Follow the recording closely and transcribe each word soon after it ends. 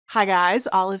Hi guys,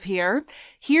 Olive here.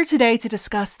 Here today to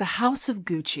discuss The House of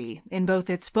Gucci in both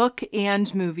its book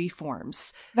and movie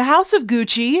forms. The House of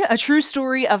Gucci, a true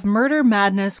story of murder,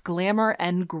 madness, glamour,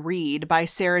 and greed by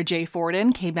Sara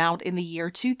Forden came out in the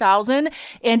year 2000,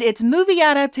 and its movie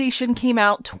adaptation came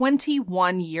out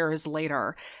 21 years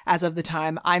later. As of the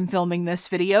time I'm filming this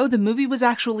video, the movie was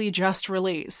actually just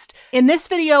released. In this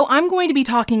video, I'm going to be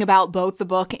talking about both the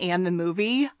book and the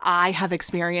movie. I have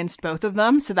experienced both of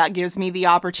them, so that gives me the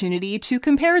opportunity to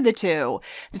compare the two,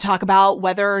 to talk about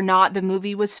whether or not the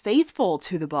movie was faithful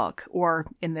to the book, or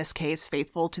in this case,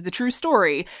 faithful to the true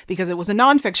story, because it was a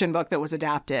nonfiction book that was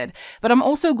adapted. But I'm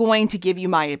also going to give you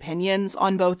my opinions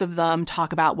on both of them,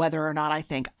 talk about whether or not I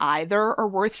think either are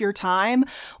worth your time,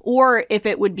 or if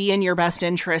it would be in your best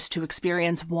interest to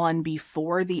experience one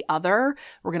before the other.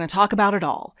 We're going to talk about it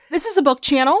all. This is a book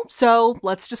channel, so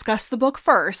let's discuss the book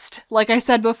first. Like I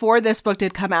said before, this book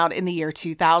did come out in the year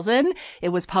 2000. It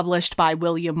was published by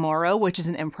William Morrow, which is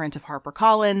an imprint of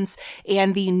HarperCollins,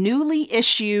 and the newly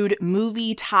issued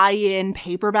movie tie-in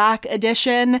paperback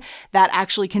edition that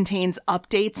actually contains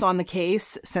updates on the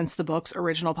case since the book's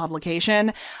original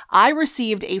publication. I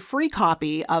received a free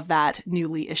copy of that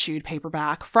newly issued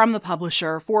paperback from the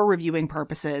publisher for reviewing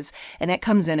purposes, and it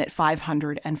comes in at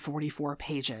 544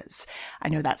 pages. I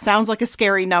know that sounds like a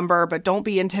scary number, but don't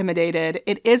be intimidated.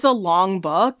 It is a long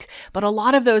book, but a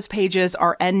lot of those pages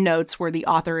are endnotes where the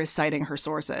author is citing her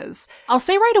sources. I'll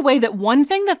say right away that one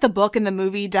thing that the book and the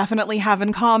movie definitely have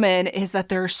in common is that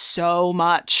there's so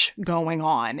much going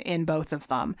on in both of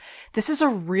them. This is a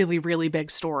really, really big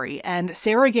story, and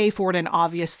Sara Forden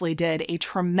obviously did a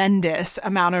tremendous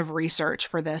amount of research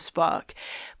for this book,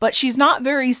 but she's not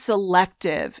very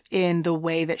selective in the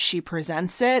way that she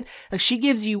presents it. Like, she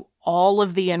gives you all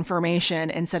of the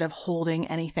information instead of holding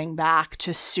anything back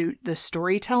to suit the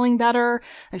storytelling better.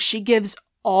 Like, she gives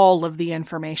all of the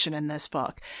information in this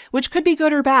book, which could be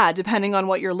good or bad depending on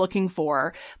what you're looking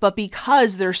for. But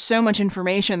because there's so much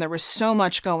information, there was so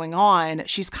much going on,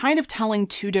 she's kind of telling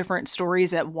two different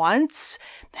stories at once,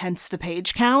 hence the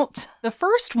page count. The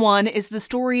first one is the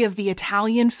story of the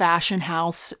Italian fashion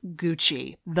house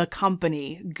Gucci, the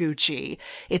company Gucci,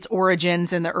 its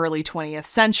origins in the early 20th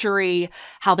century,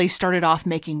 how they started off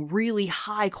making really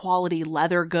high quality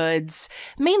leather goods,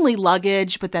 mainly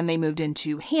luggage, but then they moved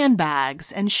into handbags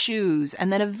and shoes,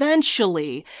 and then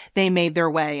eventually they made their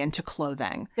way into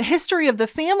clothing. The history of the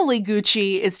family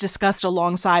Gucci is discussed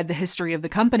alongside the history of the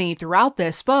company throughout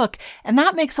this book, and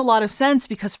that makes a lot of sense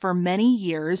because for many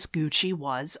years Gucci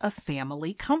was a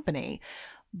family company.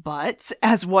 But,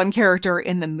 as one character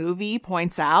in the movie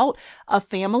points out, a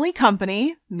family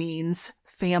company means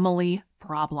family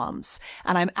problems.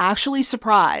 And I'm actually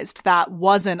surprised that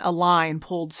wasn't a line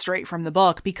pulled straight from the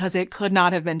book, because it could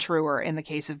not have been truer in the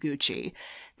case of Gucci.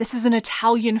 This is an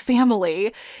Italian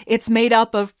family. It's made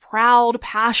up of proud,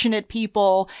 passionate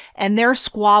people, and their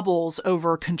squabbles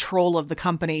over control of the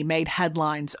company made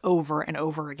headlines over and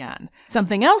over again.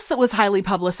 Something else that was highly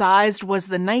publicized was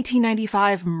the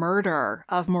 1995 murder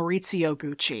of Maurizio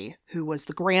Gucci, who was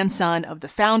the grandson of the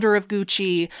founder of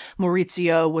Gucci.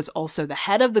 Maurizio was also the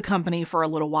head of the company for a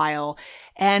little while,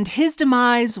 and his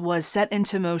demise was set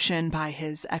into motion by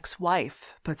his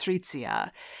ex-wife,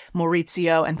 Patrizia.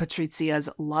 Maurizio and Patrizia's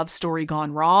love story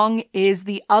gone wrong is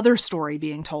the other story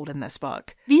being told in this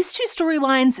book. These two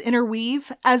storylines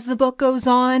interweave as the book goes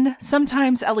on,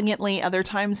 sometimes elegantly, other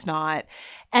times not.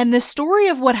 And the story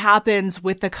of what happens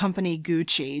with the company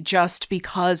Gucci, just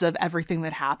because of everything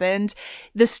that happened,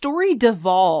 the story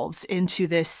devolves into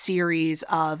this series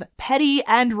of petty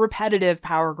and repetitive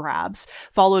power grabs,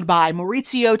 followed by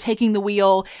Maurizio taking the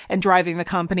wheel and driving the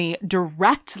company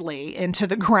directly into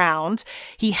the ground.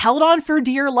 He held on for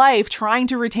dear life, trying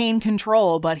to retain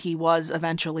control, but he was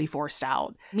eventually forced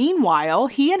out. Meanwhile,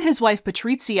 he and his wife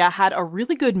Patrizia had a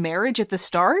really good marriage at the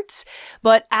start,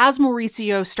 but as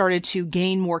Maurizio started to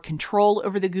gain more control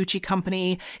over the Gucci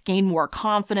company, gain more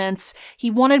confidence,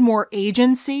 he wanted more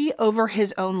agency over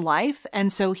his own life,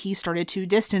 and so he started to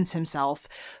distance himself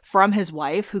from his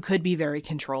wife, who could be very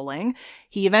controlling.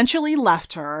 He eventually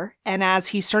left her, and as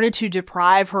he started to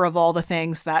deprive her of all the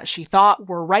things that she thought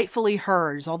were rightfully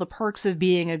hers, all the perks of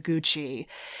being a Gucci,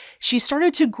 she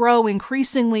started to grow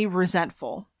increasingly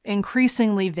resentful,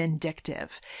 increasingly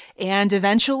vindictive, and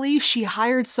eventually she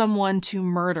hired someone to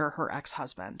murder her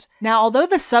ex-husband. Now, although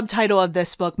the subtitle of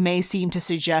this book may seem to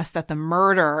suggest that the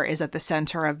murder is at the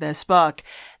center of this book,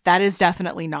 That is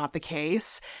definitely not the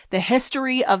case. The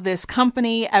history of this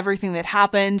company, everything that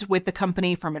happened with the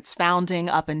company from its founding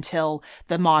up until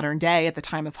the modern day at the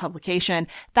time of publication,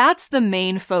 that's the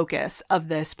main focus of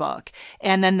this book.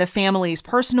 And then the family's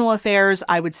personal affairs,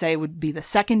 I would say, would be the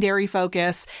secondary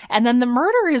focus. And then the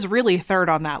murder is really third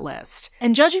on that list.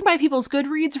 And judging by people's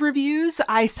Goodreads reviews,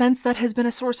 I sense that has been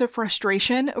a source of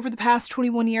frustration over the past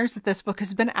 21 years that this book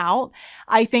has been out.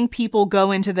 I think people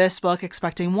go into this book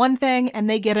expecting one thing and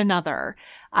they get another.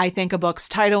 I think a book's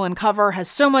title and cover has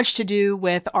so much to do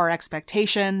with our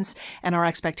expectations, and our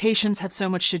expectations have so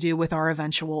much to do with our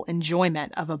eventual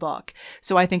enjoyment of a book.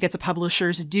 So I think it's a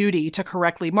publisher's duty to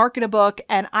correctly market a book,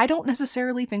 and I don't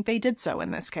necessarily think they did so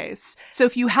in this case. So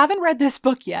if you haven't read this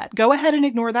book yet, go ahead and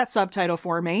ignore that subtitle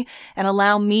for me, and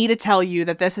allow me to tell you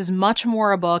that this is much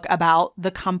more a book about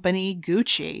the company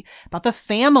Gucci, about the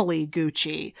family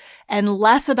Gucci, and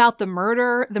less about the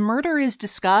murder. The murder is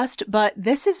discussed, but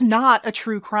this is not a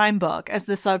true crime book, as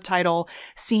the subtitle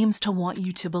seems to want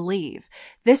you to believe.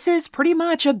 This is pretty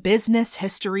much a business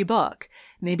history book.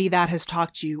 Maybe that has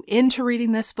talked you into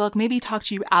reading this book, maybe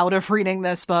talked you out of reading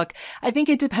this book. I think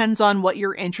it depends on what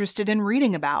you're interested in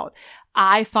reading about.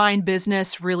 I find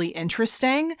business really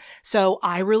interesting, so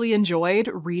I really enjoyed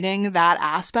reading that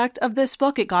aspect of this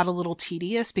book. It got a little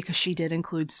tedious because she did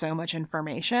include so much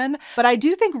information, but I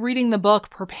do think reading the book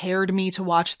prepared me to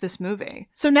watch this movie.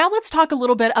 So now let's talk a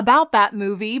little bit about that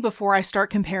movie before I start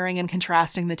comparing and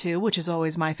contrasting the two, which is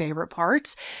always my favorite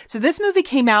part. So this movie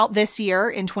came out this year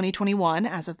in 2021,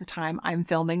 as of the time I'm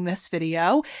filming this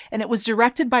video, and it was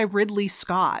directed by Ridley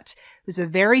Scott, who's a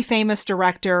very famous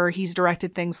director. He's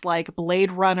directed things like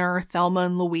Blade Runner, Thelma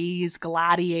and Louise,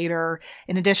 Gladiator,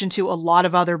 in addition to a lot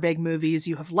of other big movies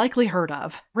you have likely heard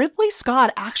of. Ridley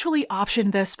Scott actually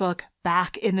optioned this book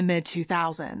back in the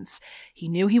mid-2000s. He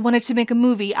knew he wanted to make a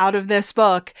movie out of this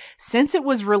book since it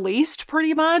was released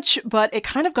pretty much, but it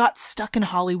kind of got stuck in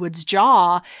Hollywood's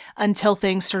jaw until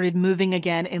things started moving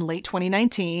again in late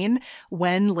 2019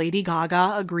 when Lady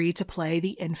Gaga agreed to play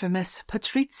the infamous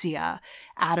Patrizia.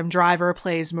 Adam Driver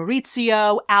plays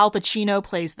Maurizio, Al Pacino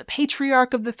plays the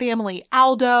patriarch of the family,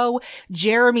 Aldo,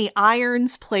 Jeremy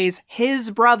Irons plays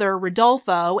his brother,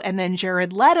 Rodolfo, and then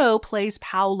Jared Leto plays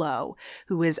Paolo,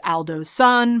 who is Aldo's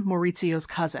son, Maurizio's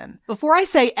cousin. Before I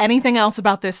say anything else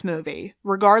about this movie,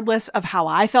 regardless of how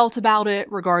I felt about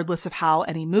it, regardless of how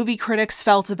any movie critics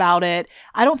felt about it,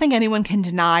 I don't think anyone can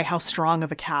deny how strong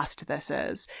of a cast this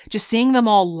is. Just seeing them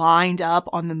all lined up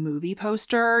on the movie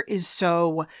poster is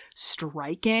so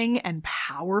striking and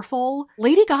powerful.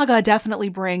 Lady Gaga definitely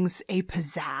brings a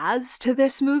pizzazz to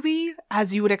this movie,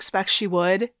 as you would expect she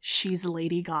would. She's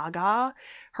Lady Gaga.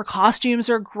 Her costumes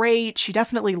are great. She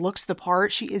definitely looks the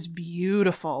part. She is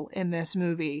beautiful in this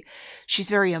movie. She's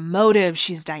very emotive.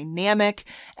 She's dynamic,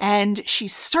 and she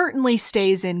certainly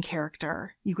stays in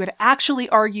character. You could actually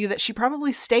argue that she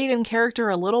probably stayed in character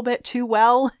a little bit too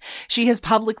well. She has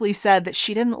publicly said that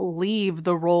she didn't leave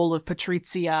the role of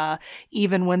Patrizia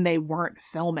even when they weren't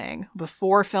filming.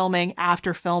 Before filming,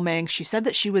 after filming, she said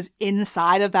that she was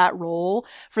inside of that role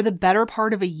for the better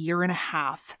part of a year and a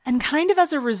half. And kind of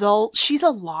as a result, she's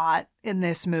a lot in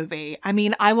this movie. I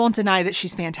mean, I won't deny that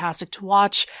she's fantastic to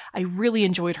watch. I really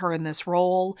enjoyed her in this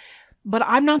role. But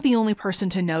I'm not the only person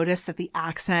to notice that the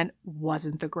accent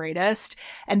wasn't the greatest.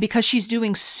 And because she's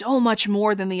doing so much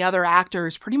more than the other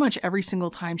actors pretty much every single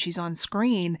time she's on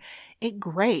screen, it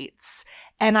grates.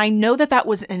 And I know that that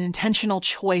was an intentional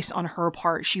choice on her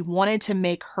part. She wanted to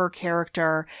make her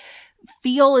character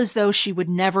feel as though she would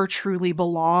never truly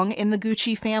belong in the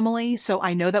Gucci family. So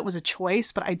I know that was a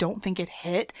choice, but I don't think it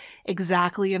hit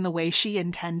exactly in the way she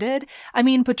intended. I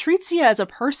mean, Patrizia as a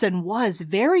person was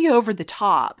very over the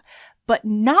top, but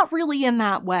not really in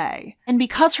that way. And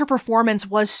because her performance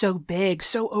was so big,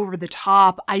 so over the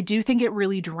top, I do think it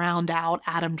really drowned out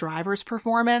Adam Driver's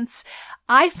performance.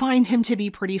 I find him to be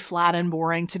pretty flat and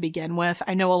boring to begin with.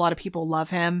 I know a lot of people love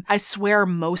him. I swear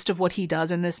most of what he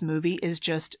does in this movie is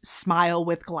just smile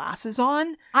with glasses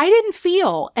on. I didn't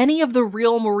feel any of the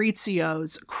real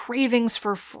Maurizio's cravings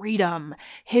for freedom,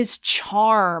 his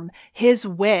charm, his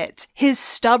wit, his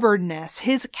stubbornness,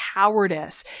 his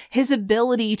cowardice, his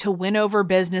ability to win over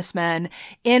businessmen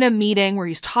in a meeting where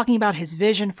he's talking about his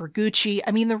vision for Gucci.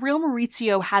 I mean, the real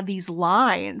Maurizio had these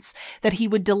lines that he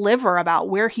would deliver about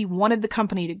where he wanted the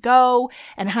company to go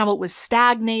and how it was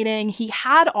stagnating. He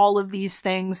had all of these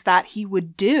things that he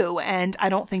would do, and I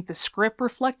don't think the script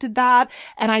reflected that,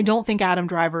 and I don't think Adam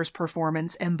Driver's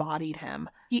performance embodied him.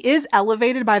 He is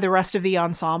elevated by the rest of the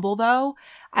ensemble, though.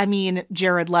 I mean,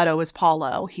 Jared Leto is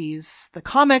Paulo. He's the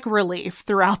comic relief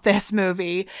throughout this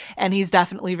movie, and he's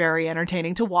definitely very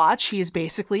entertaining to watch. He is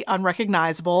basically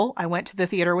unrecognizable. I went to the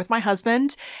theater with my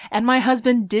husband, and my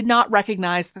husband did not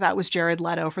recognize that that was Jared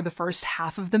Leto for the first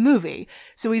half of the movie.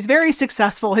 So he's very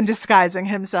successful in disguising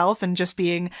himself and just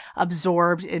being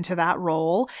absorbed into that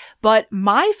role. But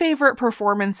my favorite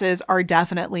performances are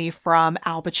definitely from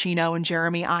Al Pacino and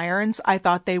Jeremy Irons. I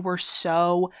thought they were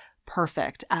so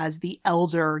perfect as the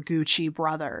elder Gucci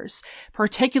brothers,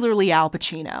 particularly Al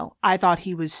Pacino. I thought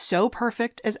he was so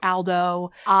perfect as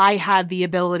Aldo. I had the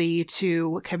ability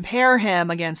to compare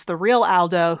him against the real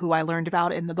Aldo, who I learned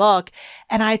about in the book,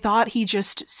 and I thought he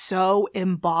just so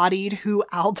embodied who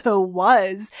Aldo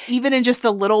was. Even in just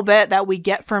the little bit that we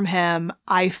get from him,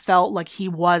 I felt like he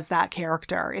was that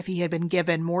character. If he had been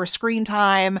given more screen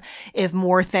time, if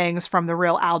more things from the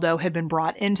real Aldo had been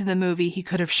brought into the movie, he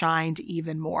could have shined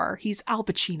even more. He's Al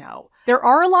Pacino. There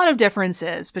are a lot of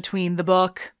differences between the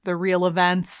book, the real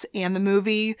events, and the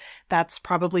movie. That's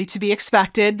probably to be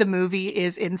expected. The movie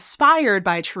is inspired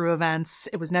by true events.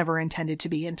 It was never intended to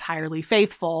be entirely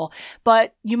faithful.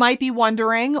 But you might be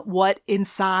wondering what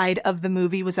inside of the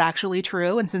movie was actually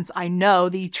true. And since I know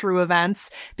the true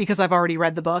events, because I've already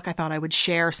read the book, I thought I would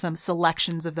share some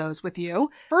selections of those with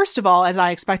you. First of all, as I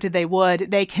expected they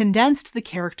would, they condensed the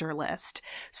character list.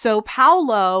 So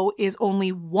Paolo is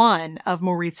only one of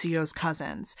Maurizio's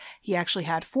cousins. He actually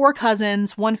had 4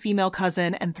 cousins, 1 female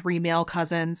cousin, and 3 male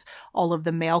cousins. All of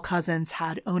the male cousins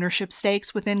had ownership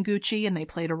stakes within Gucci, and they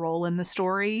played a role in the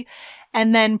story.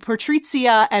 And then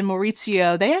Patrizia and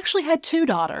Maurizio, they actually had 2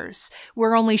 daughters.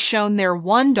 We're only shown their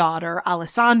one daughter,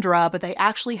 Alessandra, but they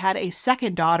actually had a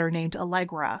second daughter named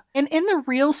Allegra. And in the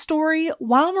real story,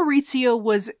 while Maurizio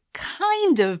was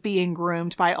kind of being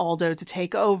groomed by Aldo to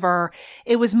take over,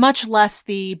 it was much less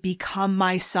the become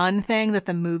my son thing that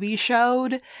the movie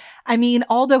showed. I mean,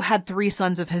 Aldo had 3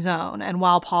 sons of his own, and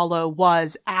while Paulo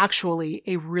was actually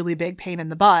a really big pain in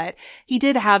the butt, he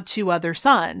did have 2 other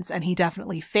sons, and he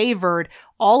definitely favored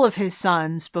all of his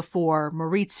sons before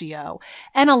Maurizio,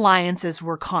 and alliances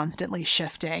were constantly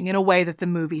shifting in a way that the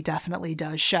movie definitely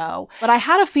does show. But I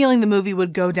had a feeling the movie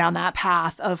would go down that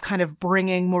path of kind of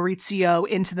bringing Maurizio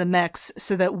into the mix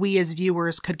so that we as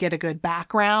viewers could get a good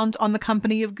background on the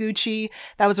company of Gucci.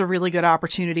 That was a really good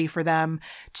opportunity for them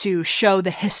to show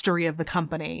the history of the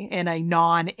company in a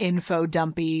non-info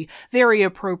dumpy, very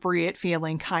appropriate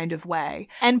feeling kind of way.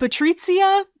 And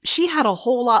Patrizia, she had a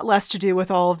whole lot less to do with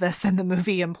all of this than the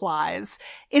movie implies.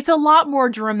 It's a lot more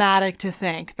dramatic to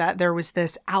think that there was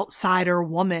this outsider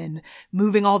woman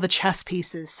moving all the chess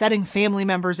pieces, setting family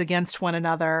members against one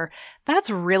another. That's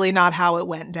really not how it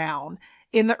went down.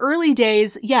 In the early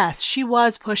days, yes, she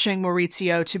was pushing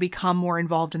Maurizio to become more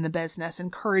involved in the business,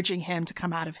 encouraging him to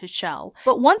come out of his shell.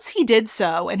 But once he did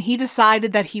so, and he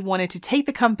decided that he wanted to take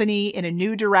the company in a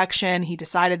new direction, he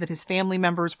decided that his family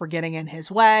members were getting in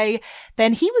his way,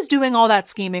 then he was doing all that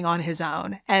scheming on his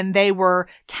own, and they were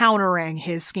countering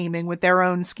his scheming with their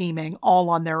own scheming, all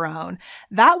on their own.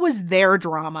 That was their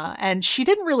drama, and she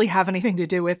didn't really have anything to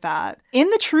do with that. In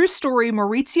the true story,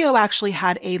 Maurizio actually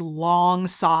had a long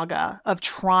saga of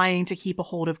trying to keep a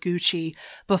hold of Gucci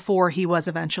before he was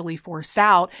eventually forced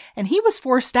out. And he was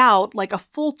forced out like a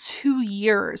full 2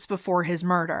 years before his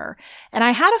murder. And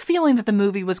I had a feeling that the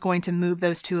movie was going to move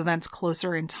those 2 events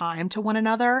closer in time to one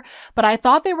another, but I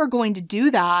thought they were going to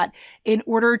do that in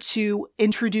order to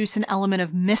introduce an element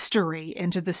of mystery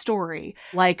into the story.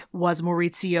 Like, was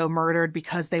Maurizio murdered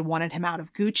because they wanted him out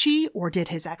of Gucci, or did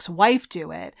his ex-wife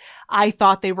do it? I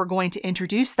thought they were going to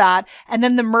introduce that, and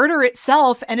then the murder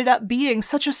itself ended up being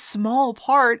such a small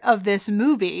part of this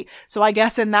movie. So I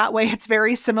guess in that way, it's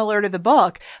very similar to the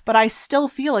book, but I still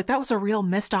feel like that was a real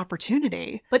missed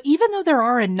opportunity. But even though there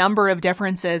are a number of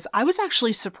differences, I was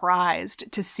actually surprised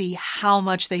to see how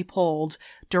much they pulled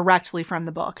directly from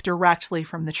the book, directly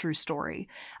from the true story.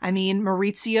 I mean,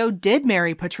 Maurizio did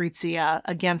marry Patrizia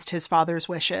against his father's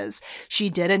wishes. She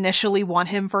did initially want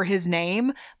him for his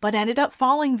name, but ended up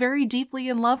falling very deeply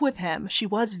in love with him. She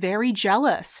was very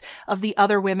jealous of the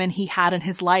other women he had in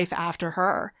his life after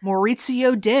her.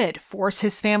 Maurizio did force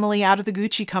his family out of the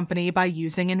Gucci company by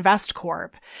using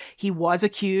InvestCorp. He was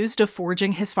accused of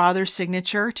forging his father's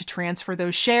signature to transfer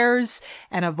those shares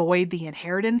and avoid the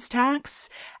inheritance tax.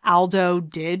 Aldo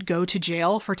did go to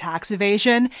jail for tax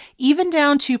evasion, even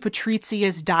down to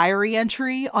Patrizia's diary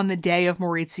entry on the day of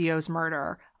Maurizio's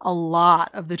murder. a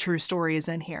lot of the true story is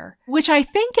in here, which I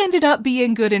think ended up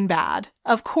being good and bad.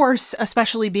 Of course,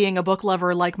 especially being a book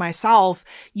lover like myself,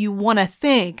 you want to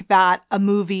think that a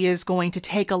movie is going to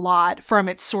take a lot from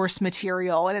its source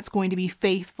material and it's going to be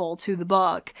faithful to the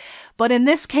book. But in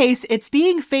this case, it's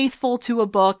being faithful to a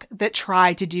book that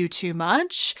tried to do too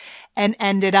much and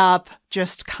ended up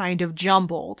just kind of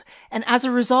jumbled. And as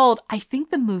a result, I think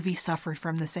the movie suffered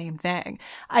from the same thing.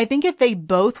 I think if they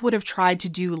both would have tried to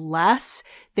do less,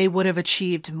 they would have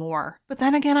achieved more. But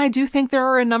then again, I do think there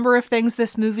are a number of things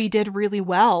this movie did really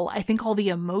well. I think all the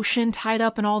emotion tied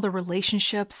up in all the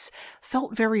relationships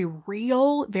felt very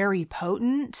real, very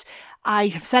potent. I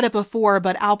have said it before,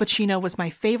 but Al Pacino was my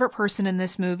favorite person in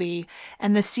this movie,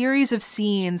 and the series of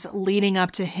scenes leading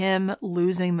up to him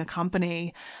losing the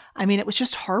company, I mean, it was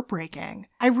just heartbreaking.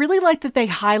 I really liked that they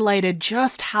highlighted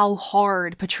just how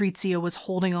hard Patrizia was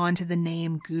holding on to the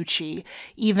name Gucci,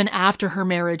 even after her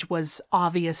marriage was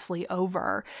obviously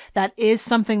over. That is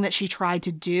something that she tried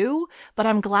to do, but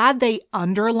I'm glad they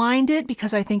underlined it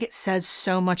because I think it says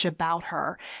so much about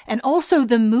her. And also,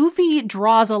 the movie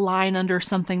draws a line under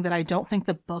something that I don't think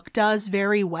the book does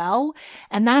very well,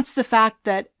 and that's the fact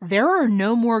that there are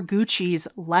no more Guccis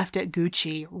left at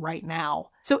Gucci right now.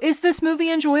 So is this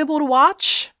movie enjoyable to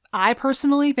watch? I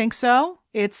personally think so.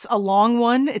 It's a long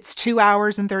one. It's 2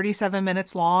 hours and 37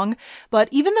 minutes long. But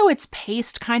even though it's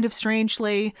paced kind of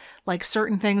strangely, like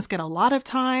certain things get a lot of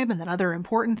time and then other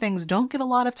important things don't get a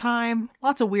lot of time,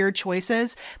 lots of weird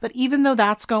choices. But even though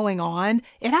that's going on,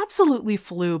 it absolutely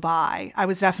flew by. I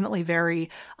was definitely very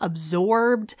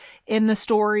absorbed in the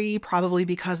story, probably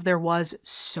because there was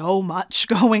so much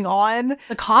going on.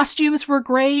 The costumes were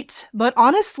great, but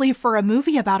honestly, for a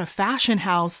movie about a fashion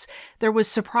house, there was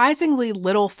surprisingly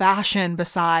little fashion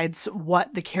besides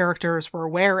what the characters were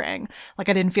wearing. Like,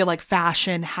 I didn't feel like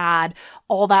fashion had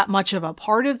all that much of a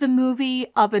part of the movie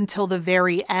up until the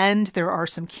very end. There are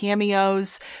some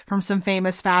cameos from some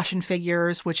famous fashion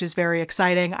figures, which is very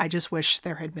exciting. I just wish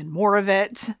there had been more of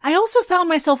it. I also found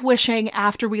myself wishing,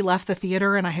 after we left the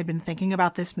theater and I had been thinking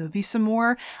about this movie some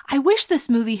more, I wish this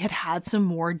movie had had some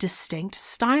more distinct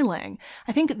styling.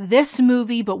 I think this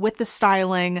movie, but with the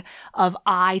styling of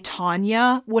I,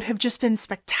 Tanya, would have just been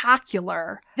spectacular.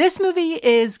 This movie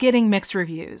is getting mixed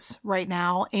reviews right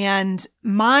now, and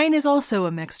mine is also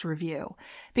a mixed review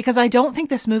because I don't think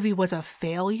this movie was a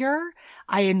failure.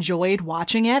 I enjoyed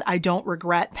watching it. I don't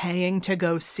regret paying to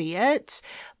go see it,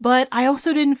 but I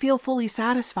also didn't feel fully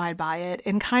satisfied by it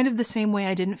in kind of the same way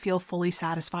I didn't feel fully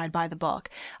satisfied by the book.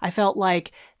 I felt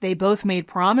like they both made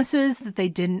promises that they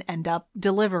didn't end up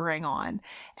delivering on.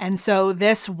 And so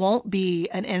this won't be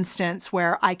an instance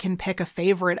where I can pick a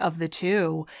favorite of the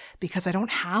two because I don't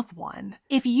have one.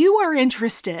 If you are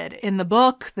interested in the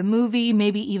book, the movie,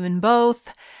 maybe even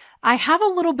both, I have a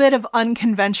little bit of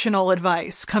unconventional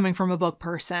advice coming from a book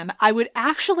person. I would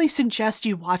actually suggest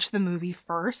you watch the movie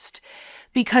first,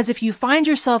 because if you find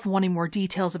yourself wanting more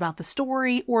details about the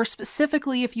story, or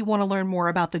specifically if you want to learn more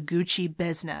about the Gucci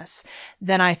business,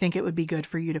 then I think it would be good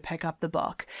for you to pick up the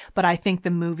book. But I think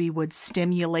the movie would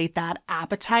stimulate that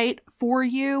appetite for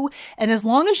you. And as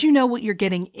long as you know what you're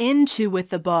getting into with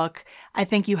the book, I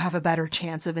think you have a better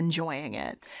chance of enjoying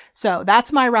it. So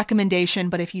that's my recommendation.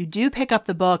 But if you do pick up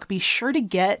the book, be sure to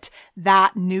get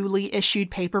that newly issued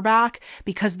paperback,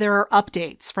 because there are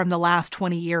updates from the last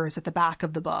 20 years at the back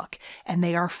of the book, and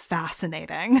they are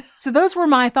fascinating. So those were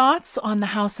my thoughts on the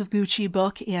House of Gucci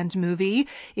book and movie.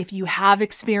 If you have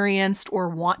experienced or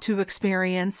want to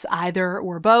experience either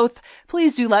or both,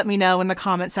 please do let me know in the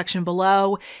comment section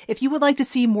below. If you would like to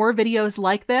see more videos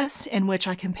like this, in which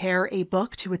I compare a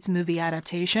book to its movie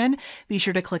adaptation, be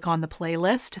sure to click on the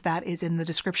playlist that is in the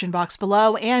description box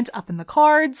below and up in the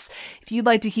cards. If you'd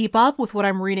like to keep up with what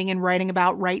I'm reading and writing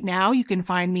about right now, you can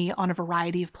find me on a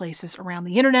variety of places around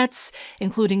the internets,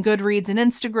 including Goodreads and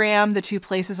Instagram, the two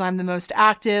places I'm the most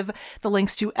active. The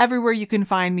links to everywhere you can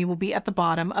find me will be at the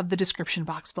bottom of the description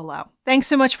box below. Thanks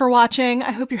so much for watching.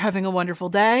 I hope you're having a wonderful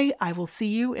day. I will see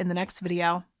you in the next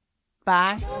video.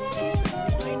 Bye.